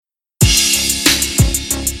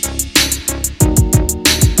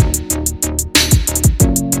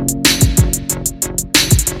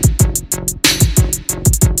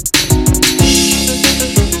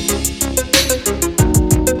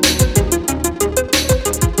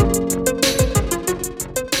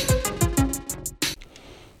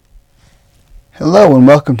Hello and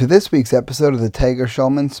welcome to this week's episode of the Tiger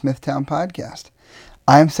Schulman Smithtown Podcast.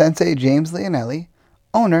 I'm Sensei James Leonelli,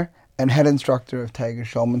 owner and head instructor of Tiger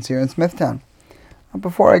Schulman's here in Smithtown.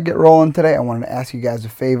 Before I get rolling today, I wanted to ask you guys a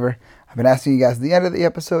favor. I've been asking you guys at the end of the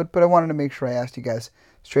episode, but I wanted to make sure I asked you guys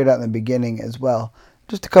straight out in the beginning as well.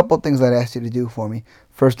 Just a couple of things I'd ask you to do for me.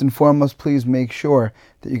 First and foremost, please make sure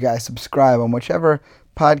that you guys subscribe on whichever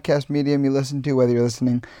podcast medium you listen to, whether you're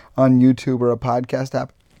listening on YouTube or a podcast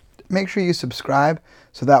app. Make sure you subscribe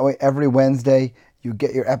so that way every Wednesday you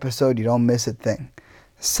get your episode, you don't miss a thing.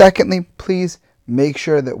 Secondly, please make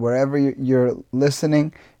sure that wherever you're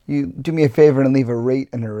listening, you do me a favor and leave a rate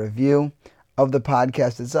and a review of the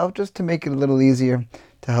podcast itself, just to make it a little easier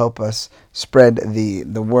to help us spread the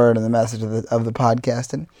word and the message of the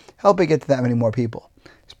podcast and help it get to that many more people.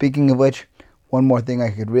 Speaking of which, one more thing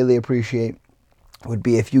I could really appreciate would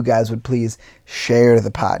be if you guys would please share the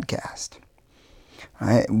podcast.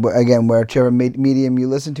 Right. Again, whichever medium you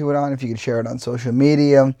listen to it on, if you could share it on social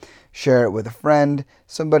media, share it with a friend,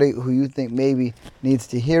 somebody who you think maybe needs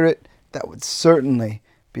to hear it, that would certainly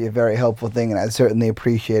be a very helpful thing, and I'd certainly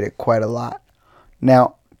appreciate it quite a lot.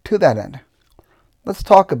 Now, to that end, let's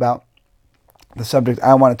talk about the subject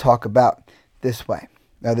I want to talk about this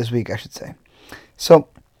week, I should say. So,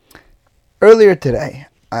 earlier today,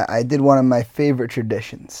 I did one of my favorite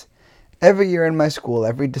traditions. Every year in my school,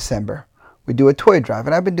 every December, we do a toy drive,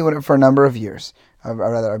 and I've been doing it for a number of years. I've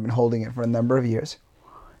been holding it for a number of years.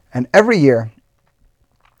 And every year,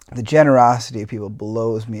 the generosity of people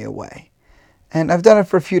blows me away. And I've done it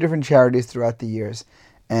for a few different charities throughout the years.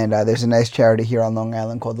 And there's a nice charity here on Long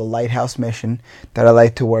Island called the Lighthouse Mission that I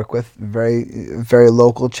like to work with. Very, very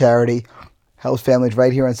local charity. Helps families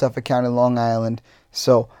right here in Suffolk County, Long Island.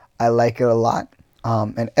 So I like it a lot.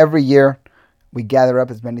 And every year, we gather up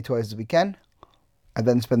as many toys as we can. I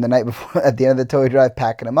then spend the night before at the end of the toy drive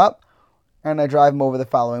packing them up, and I drive them over the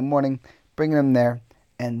following morning, bringing them there,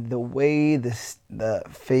 and the way the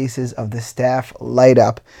faces of the staff light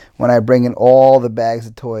up when I bring in all the bags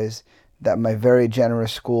of toys that my very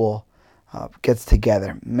generous school gets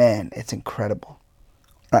together, man, it's incredible.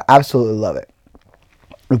 I absolutely love it.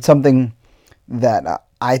 It's something that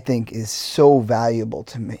I think is so valuable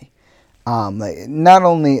to me, not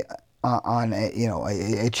only on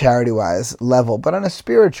a charity-wise level, but on a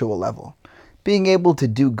spiritual level. Being able to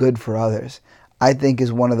do good for others, I think,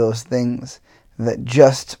 is one of those things that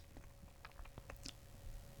just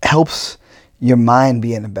helps your mind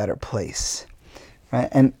be in a better place, right?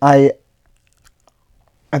 And I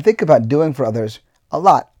think about doing for others a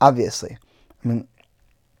lot, obviously. I mean,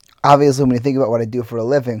 obviously, when you think about what I do for a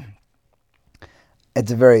living,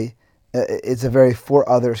 it's a very for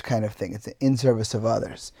others kind of thing. It's in service of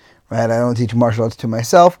others, right? I don't teach martial arts to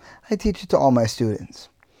myself. I teach it to all my students.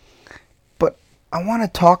 But I want to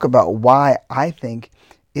talk about why I think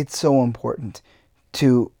it's so important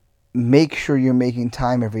to make sure you're making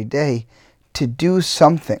time every day to do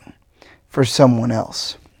something for someone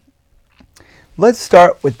else. Let's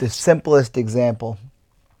start with the simplest example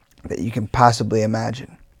that you can possibly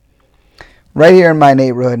imagine. Right here in my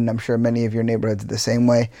neighborhood, and I'm sure many of your neighborhoods are the same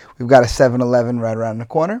way, we've got a 7-Eleven right around the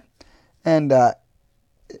corner. And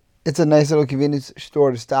it's a nice little convenience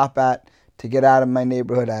store to stop at. To get out of my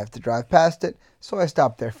neighborhood, I have to drive past it. So I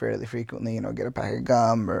stop there fairly frequently, get a pack of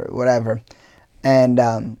gum or whatever.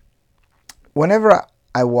 And whenever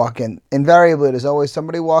I walk in, invariably there's always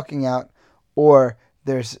somebody walking out or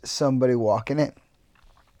there's somebody walking in.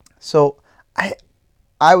 So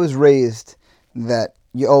I was raised that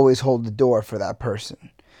you always hold the door for that person,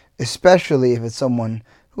 especially if it's someone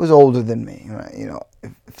who's older than me. Right?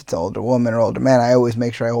 If it's an older woman or older man, I always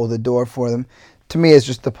make sure I hold the door for them. To me, it's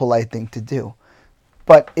just the polite thing to do.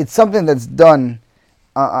 But it's something that's done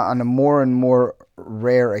on a more and more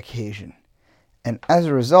rare occasion. And as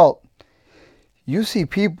a result, you see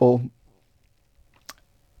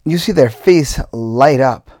their face light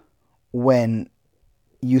up when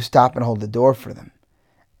you stop and hold the door for them.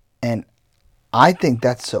 And I think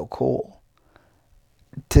that's so cool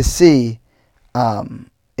to see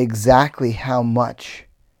exactly how much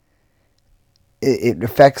it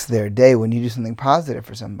affects their day when you do something positive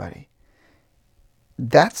for somebody.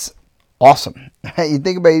 That's awesome. You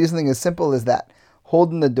think about it, you do something as simple as that,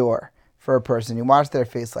 holding the door for a person. You watch their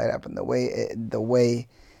face light up and the way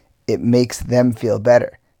it makes them feel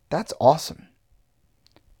better. That's awesome.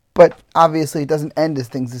 But obviously, it doesn't end as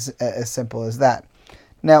things as simple as that.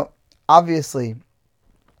 Now, obviously,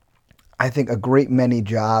 I think a great many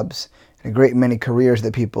jobs and a great many careers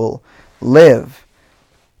that people live,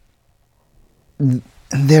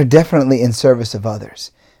 they're definitely in service of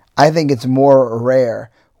others. I think it's more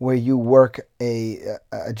rare where you work a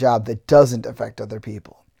job that doesn't affect other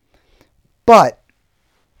people. But,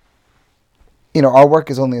 our work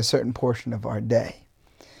is only a certain portion of our day.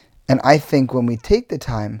 And I think when we take the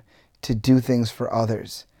time to do things for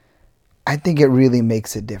others, I think it really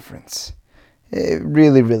makes a difference. It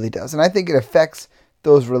really, really does. And I think it affects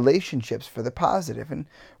those relationships for the positive. And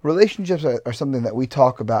relationships are something that we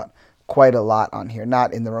talk about quite a lot on here,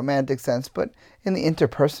 not in the romantic sense, but in the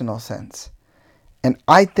interpersonal sense. And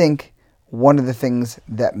I think one of the things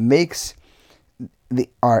that makes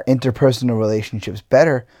our interpersonal relationships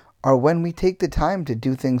better are when we take the time to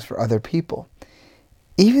do things for other people.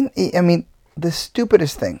 The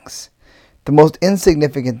stupidest things, the most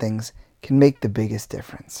insignificant things can make the biggest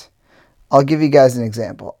difference. I'll give you guys an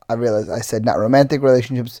example. I realize I said not romantic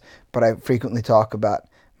relationships, but I frequently talk about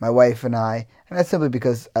my wife and I, and that's simply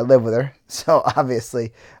because I live with her. So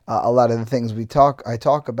obviously, a lot of the things I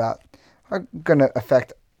talk about are going to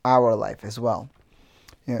affect our life as well.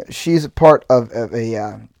 She's part of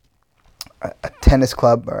a tennis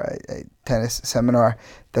club or a tennis seminar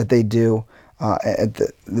that they do at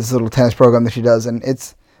this little tennis program that she does, and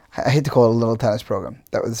I hate to call it a little tennis program.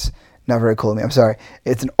 That was not very cool of me. I'm sorry.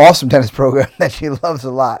 It's an awesome tennis program that she loves a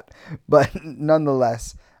lot, but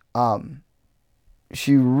nonetheless,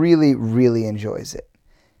 she really, really enjoys it.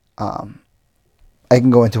 I can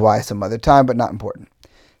go into why some other time, but not important.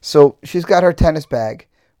 So she's got her tennis bag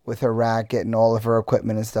with her racket and all of her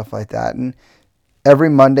equipment and stuff like that. And every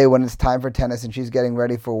Monday when it's time for tennis and she's getting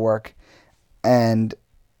ready for work, and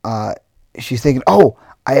she's thinking, oh,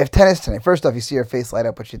 I have tennis tonight. First off, you see her face light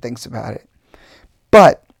up when she thinks about it.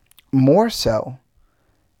 But more so,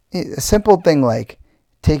 a simple thing like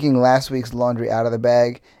taking last week's laundry out of the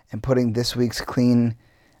bag and putting this week's clean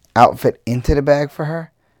outfit into the bag for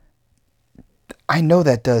her, I know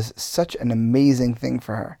that does such an amazing thing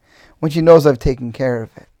for her when she knows I've taken care of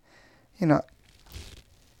it.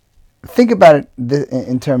 Think about it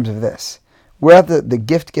in terms of this. We're at the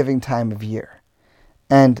gift-giving time of year.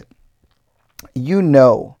 And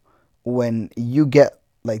when you get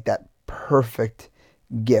like that perfect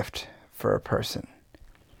gift for a person.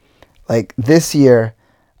 Like this year,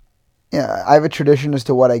 I have a tradition as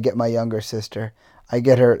to what I get my younger sister. I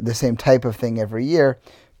get her the same type of thing every year,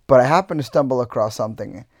 but I happen to stumble across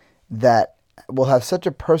something that will have such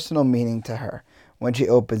a personal meaning to her when she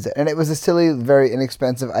opens it. And it was a silly, very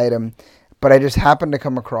inexpensive item, but I just happened to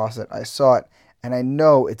come across it. I saw it, and I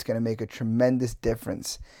know it's going to make a tremendous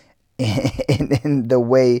difference in the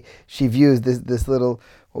way she views this little,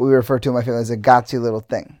 what we refer to in my family as a gatsy little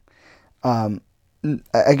thing.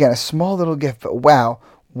 Again, a small little gift, but wow,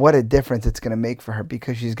 what a difference it's going to make for her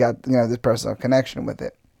because she's got this personal connection with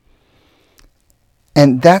it.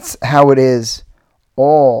 And that's how it is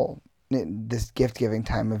all this gift-giving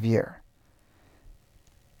time of year.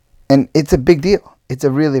 And it's a big deal. It's a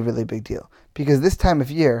really, really big deal. Because this time of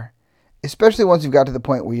year, especially once you've got to the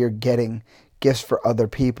point where you're getting gifts for other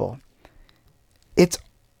people,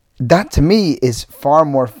 that to me is far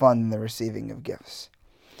more fun than the receiving of gifts.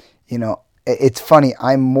 It's funny.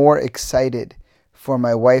 I'm more excited for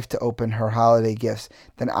my wife to open her holiday gifts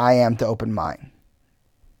than I am to open mine.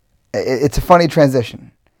 It's a funny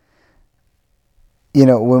transition.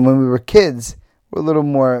 When we were kids, we're a little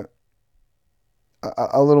more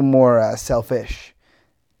selfish.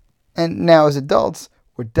 And now as adults,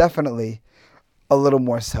 we're definitely a little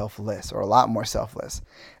more selfless, or a lot more selfless.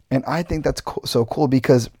 And I think that's so cool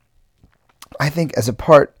because I think as a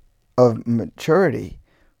part of maturity,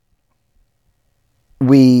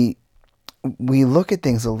 we look at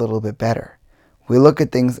things a little bit better. We look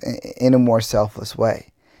at things in a more selfless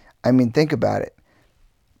way. Think about it.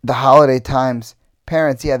 The holiday times,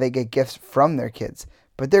 parents, they get gifts from their kids,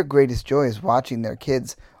 but their greatest joy is watching their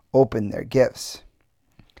kids open their gifts.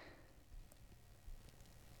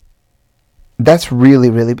 That's really,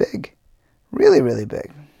 really big. Really, really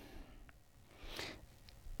big.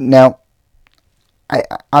 Now,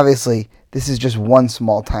 obviously, this is just one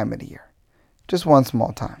small time of the year. Just one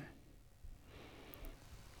small time.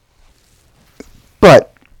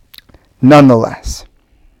 But, nonetheless,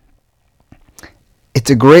 it's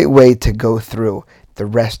a great way to go through the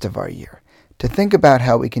rest of our year. To think about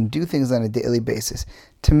how we can do things on a daily basis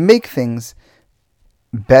to make things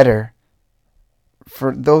better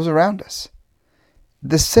for those around us.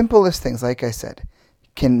 The simplest things, like I said,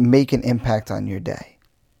 can make an impact on your day.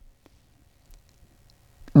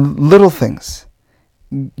 Little things.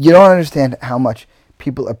 You don't understand how much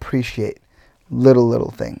people appreciate little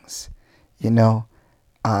things,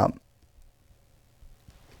 And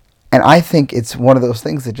I think it's one of those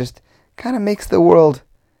things that just kind of makes the world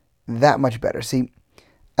that much better. See,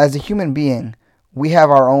 as a human being, we have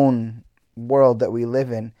our own world that we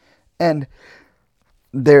live in, and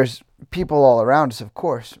there's people all around us, of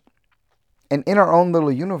course. And in our own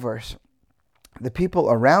little universe, the people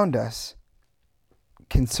around us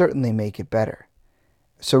can certainly make it better.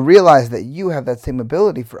 So realize that you have that same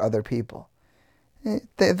ability for other people.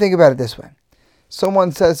 Think about it this way.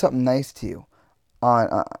 Someone says something nice to you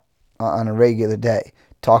on a regular day,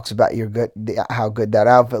 talks about how good that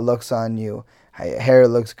outfit looks on you, how your hair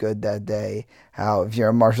looks good that day, how if you're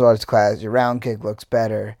in a martial arts class, your round kick looks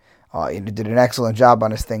better, you did an excellent job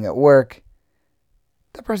on this thing at work.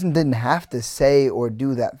 That person didn't have to say or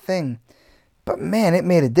do that thing, but man, it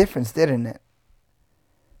made a difference, didn't it?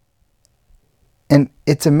 And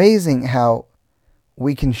it's amazing how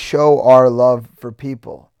we can show our love for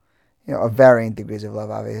people, of varying degrees of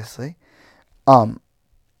love, obviously,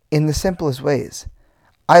 in the simplest ways.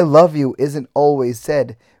 I love you isn't always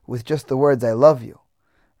said with just the words "I love you,"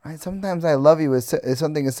 right? Sometimes "I love you" is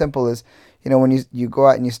something as simple as, when you go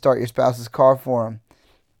out and you start your spouse's car for them,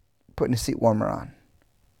 putting a seat warmer on.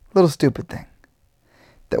 Little stupid thing.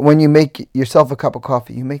 That when you make yourself a cup of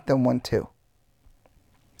coffee, you make them one too.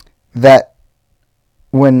 That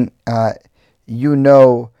when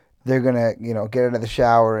they're going to, get out of the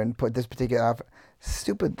shower and put this particular outfit,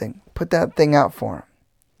 stupid thing, put that thing out for them.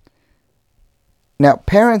 Now,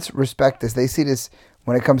 parents respect this. They see this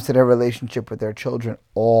when it comes to their relationship with their children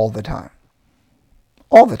all the time.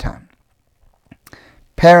 All the time.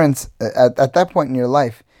 Parents, at that point in your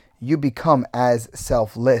life, you become as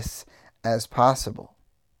selfless as possible.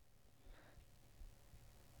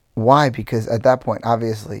 Why? Because at that point,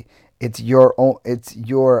 obviously, it's your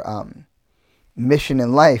mission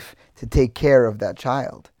in life to take care of that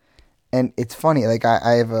child. And it's funny, like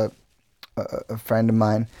I have a friend of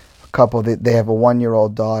mine, a couple, they have a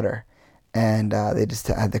 1-year-old daughter, and they just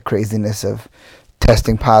had the craziness of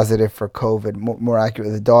testing positive for COVID. More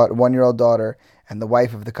accurately, the 1-year-old daughter and the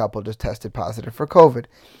wife of the couple just tested positive for COVID.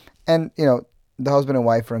 And, the husband and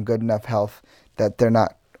wife are in good enough health that they're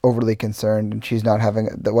not overly concerned, and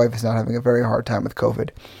the wife is not having a very hard time with COVID,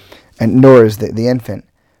 and nor is the infant.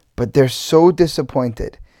 But they're so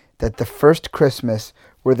disappointed that the first Christmas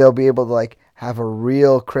where they'll be able to have a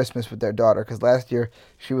real Christmas with their daughter, because last year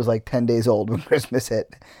she was 10 days old when Christmas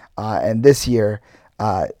hit, and this year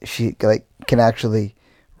she can actually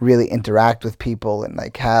really interact with people and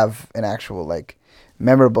have an actual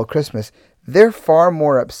memorable Christmas. They're far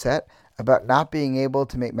more upset about not being able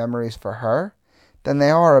to make memories for her than they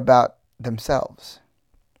are about themselves.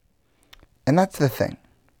 And that's the thing.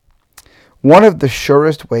 One of the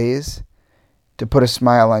surest ways to put a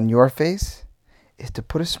smile on your face is to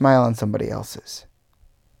put a smile on somebody else's.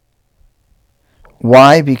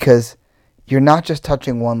 Why? Because you're not just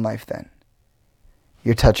touching one life then.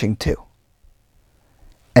 You're touching two.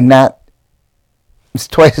 And that is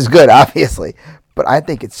twice as good, obviously. But I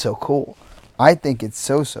think it's so cool. I think it's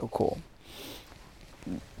so cool.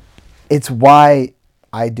 It's why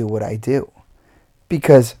I do what I do.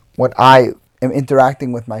 Because when I am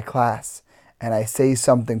interacting with my class and I say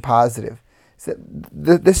something positive,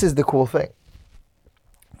 this is the cool thing.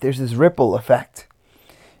 There's this ripple effect.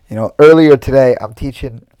 Earlier today, I'm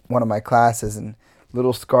teaching one of my classes, and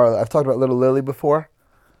little Scarlett, I've talked about little Lily before.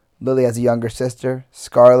 Lily has a younger sister,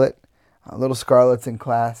 Scarlett. Little Scarlett's in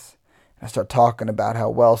class. I start talking about how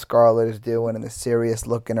well Scarlett is doing and the serious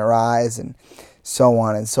look in her eyes and so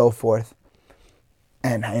on and so forth.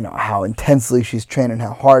 And how intensely she's training,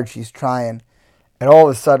 how hard she's trying. And all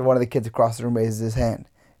of a sudden, one of the kids across the room raises his hand.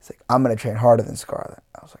 He's like, "I'm going to train harder than Scarlett."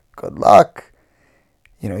 I was like, "Good luck."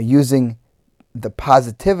 Using the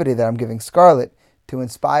positivity that I'm giving Scarlett to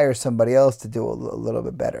inspire somebody else to do a little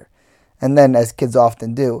bit better. And then, as kids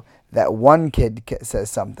often do, that one kid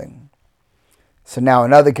says something. So now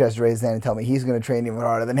another kid has to raise his hand and tell me he's going to train even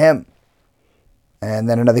harder than him. And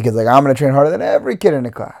then another kid's like, "I'm going to train harder than every kid in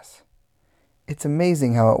the class." It's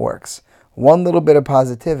amazing how it works. One little bit of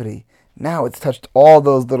positivity, now it's touched all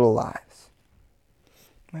those little lives.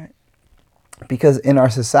 Right? Because in our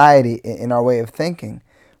society, in our way of thinking,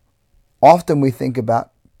 often we think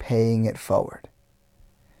about paying it forward.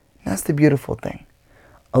 That's the beautiful thing.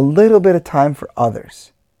 A little bit of time for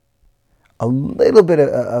others. A little bit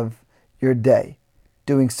of your day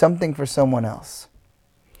doing something for someone else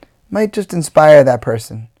might just inspire that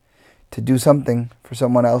person to do something for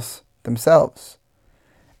someone else themselves.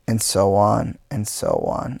 And so on, and so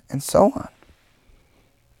on, and so on.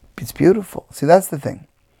 It's beautiful. See, that's the thing.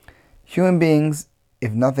 Human beings,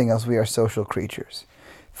 if nothing else, we are social creatures.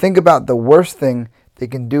 Think about the worst thing they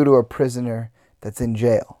can do to a prisoner that's in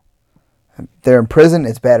jail. If they're in prison,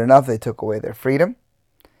 it's bad enough they took away their freedom.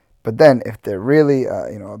 But then if they're really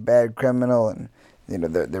a bad criminal and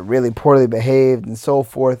they're really poorly behaved and so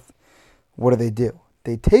forth. What do?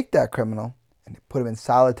 They take that criminal and they put him in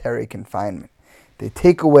solitary confinement. They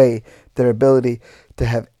take away their ability to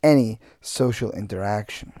have any social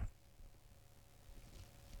interaction.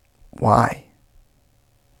 Why?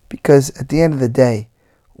 Because at the end of the day,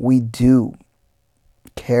 we do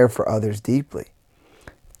care for others deeply.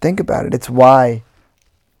 Think about it. It's why,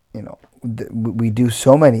 we do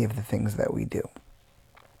so many of the things that we do.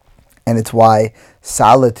 And it's why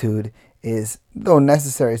solitude is, though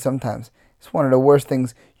necessary sometimes, it's one of the worst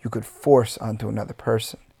things you could force onto another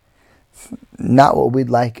person. It's not what we'd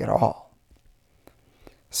like at all.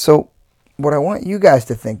 So what I want you guys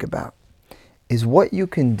to think about is what you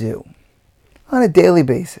can do on a daily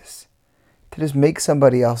basis to just make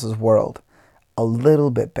somebody else's world a little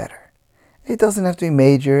bit better. It doesn't have to be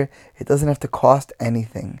major. It doesn't have to cost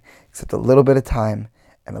anything except a little bit of time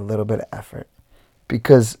and a little bit of effort.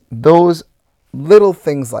 Because those little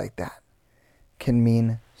things like that can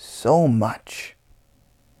mean so much.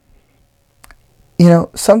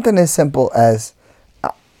 Something as simple as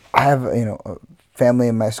I have, a family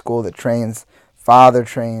in my school that trains. Father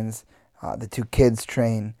trains. The two kids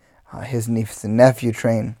train. His niece and nephew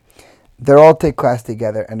train. They all take class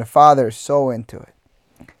together, and the father is so into it.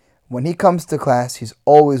 When he comes to class, he's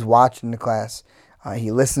always watching the class.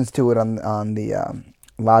 He listens to it on the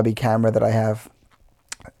lobby camera that I have.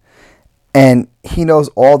 And he knows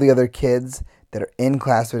all the other kids that are in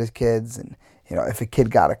class with his kids. And, if a kid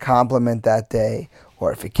got a compliment that day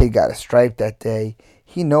or if a kid got a stripe that day,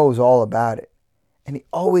 he knows all about it. And he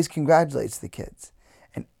always congratulates the kids.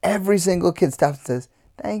 And every single kid stops and says,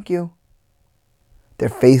 "Thank you." Their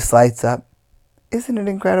face lights up. Isn't it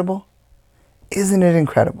incredible? Isn't it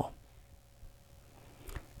incredible?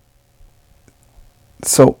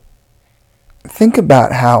 So think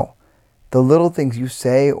about how the little things you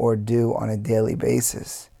say or do on a daily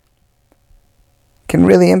basis can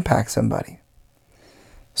really impact somebody.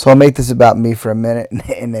 So I'll make this about me for a minute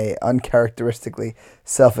in a uncharacteristically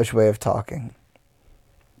selfish way of talking.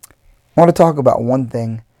 I want to talk about one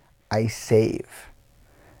thing I save.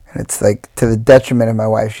 And it's like to the detriment of my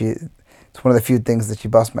wife. It's one of the few things that she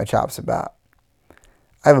busts my chops about.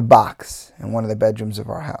 I have a box in one of the bedrooms of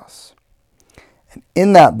our house. And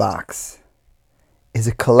in that box is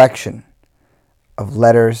a collection of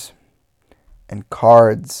letters and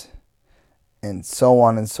cards and so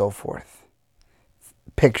on and so forth.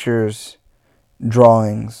 Pictures,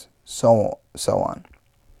 drawings, so on.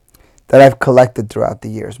 That I've collected throughout the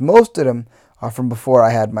years. Most of them are from before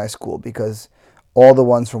I had my school, because all the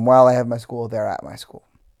ones from while I have my school, they're at my school.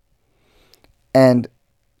 And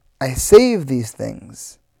I save these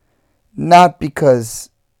things not because,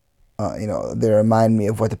 they remind me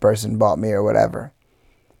of what the person bought me or whatever.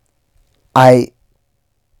 I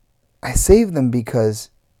save them because,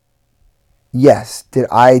 yes, did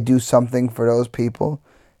I do something for those people?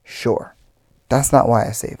 Sure. That's not why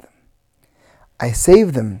I save them. I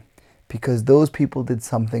save them because those people did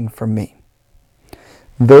something for me.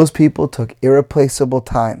 Those people took irreplaceable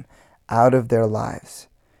time out of their lives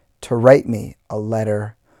to write me a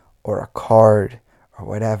letter or a card or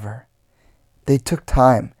whatever. They took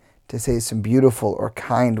time to say some beautiful or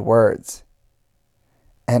kind words.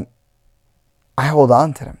 And I hold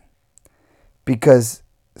on to them because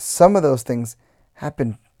some of those things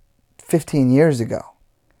happened 15 years ago.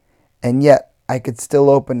 And yet I could still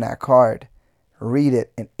open that card, read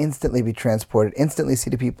it, and instantly be transported, instantly see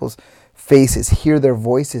the people's faces, hear their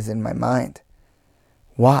voices in my mind.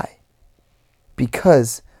 Why?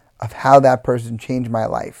 Because of how that person changed my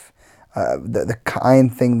life, the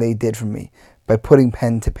kind thing they did for me by putting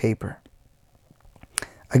pen to paper.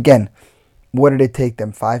 Again, what did it take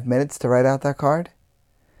them? 5 minutes to write out that card?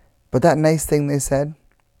 But that nice thing they said,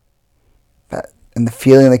 and the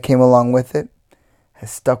feeling that came along with it,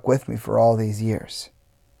 has stuck with me for all these years.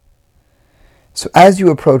 So as you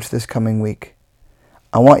approach this coming week,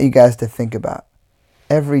 I want you guys to think about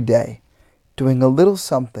every day doing a little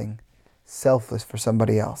something selfless for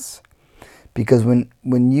somebody else. Because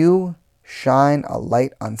when you shine a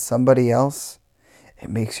light on somebody else, it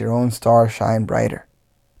makes your own star shine brighter.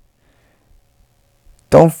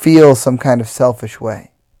 Don't feel some kind of selfish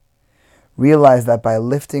way. Realize that by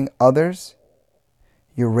lifting others,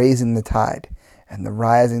 you're raising the tide, and the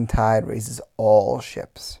rising tide raises all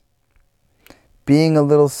ships. Being a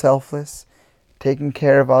little selfless, taking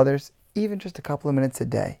care of others, even just a couple of minutes a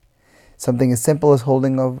day. Something as simple as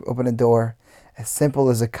holding open a door, as simple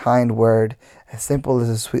as a kind word, as simple as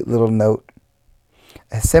a sweet little note,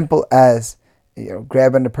 as simple as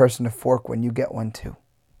grabbing a person a fork when you get one too.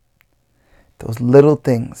 Those little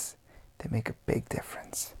things, they make a big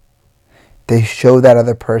difference. they show that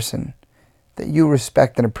other person that you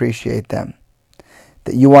respect and appreciate them,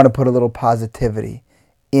 that you want to put a little positivity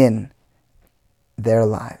in their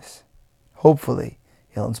lives. Hopefully,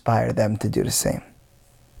 you'll inspire them to do the same.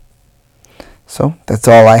 So, that's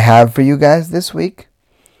all I have for you guys this week.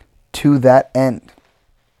 To that end,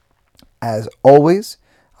 as always,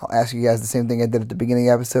 I'll ask you guys the same thing I did at the beginning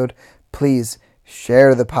of the episode. Please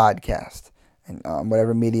share the podcast and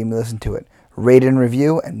whatever medium you listen to it. Rate and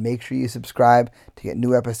review, and make sure you subscribe to get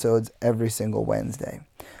new episodes every single Wednesday.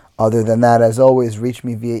 Other than that, as always, reach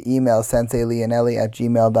me via email,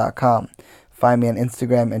 senseileonelli@gmail.com. Find me on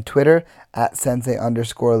Instagram and Twitter at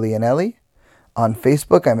 @sensei_Leonelli. On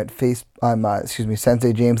Facebook, I'm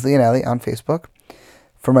Sensei James Leonelli on Facebook.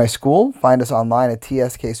 For my school, find us online at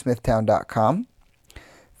tsksmithtown.com.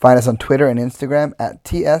 Find us on Twitter and Instagram at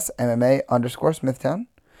tsmma_Smithtown.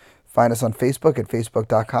 Find us on Facebook at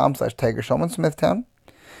facebook.com/Tiger Schulman Smithtown.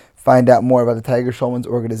 Find out more about the Tiger Schulman's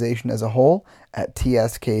organization as a whole at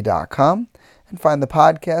tsk.com. And find the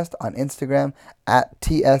podcast on Instagram at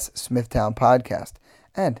TS Smithtown Podcast.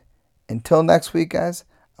 And until next week, guys,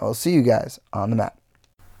 I will see you guys on the mat.